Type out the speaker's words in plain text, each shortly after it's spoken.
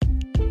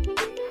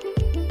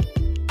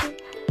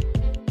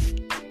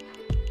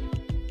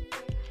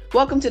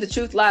Welcome to the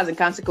Truth, Lies, and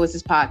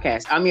Consequences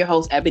podcast. I'm your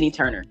host, Ebony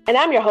Turner. And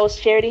I'm your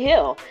host, Charity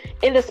Hill.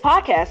 In this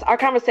podcast, our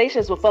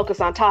conversations will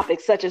focus on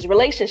topics such as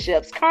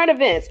relationships, current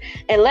events,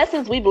 and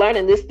lessons we've learned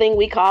in this thing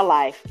we call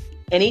life.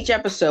 In each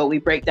episode, we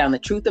break down the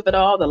truth of it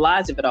all, the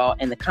lies of it all,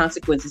 and the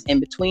consequences in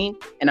between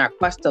in our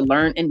quest to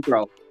learn and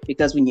grow.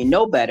 Because when you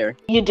know better,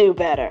 you do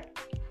better.